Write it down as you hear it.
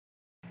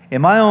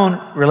In my own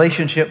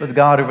relationship with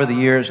God over the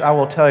years, I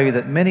will tell you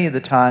that many of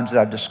the times that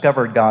I've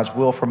discovered God's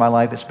will for my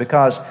life, it's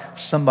because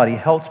somebody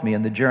helped me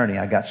in the journey.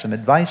 I got some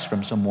advice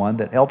from someone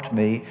that helped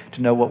me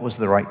to know what was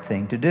the right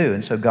thing to do.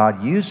 And so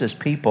God uses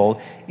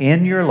people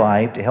in your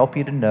life to help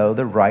you to know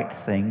the right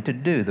thing to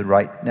do, the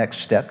right next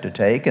step to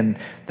take, and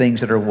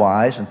things that are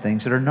wise and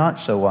things that are not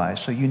so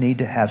wise. So you need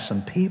to have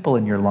some people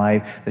in your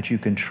life that you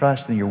can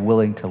trust and you're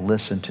willing to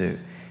listen to.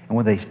 And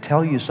when they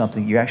tell you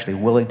something, you're actually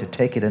willing to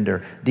take it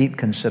under deep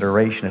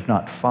consideration, if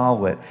not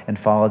follow it, and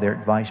follow their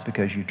advice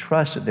because you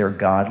trust that they're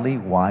godly,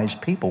 wise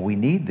people. We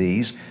need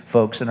these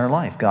folks in our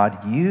life. God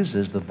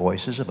uses the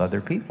voices of other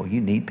people.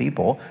 You need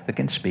people that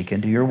can speak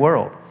into your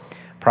world.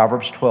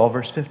 Proverbs 12,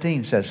 verse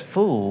 15 says,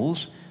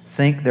 "Fools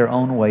think their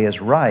own way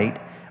is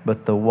right,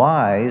 but the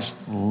wise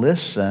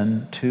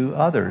listen to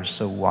others."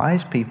 So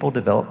wise people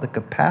develop the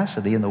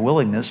capacity and the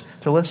willingness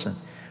to listen.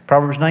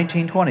 Proverbs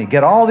 19:20,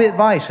 "Get all the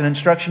advice and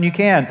instruction you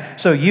can,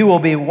 so you will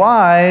be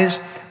wise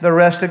the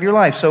rest of your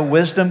life." So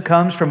wisdom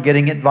comes from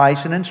getting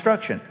advice and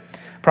instruction.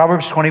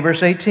 Proverbs 20,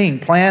 verse 18,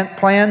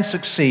 plans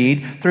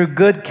succeed through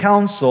good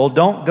counsel.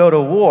 Don't go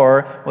to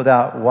war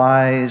without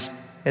wise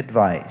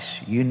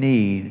advice. You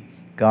need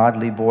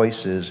godly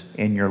voices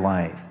in your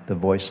life, the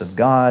voice of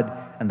God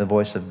and the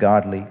voice of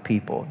godly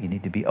people. You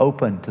need to be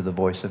open to the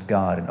voice of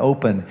God and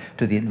open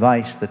to the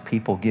advice that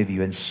people give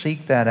you, and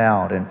seek that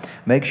out and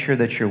make sure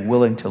that you're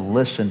willing to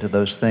listen to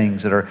those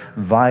things that are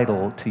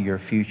vital to your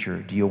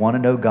future. Do you want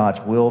to know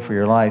God's will for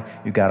your life?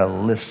 You've got to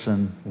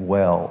listen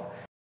well.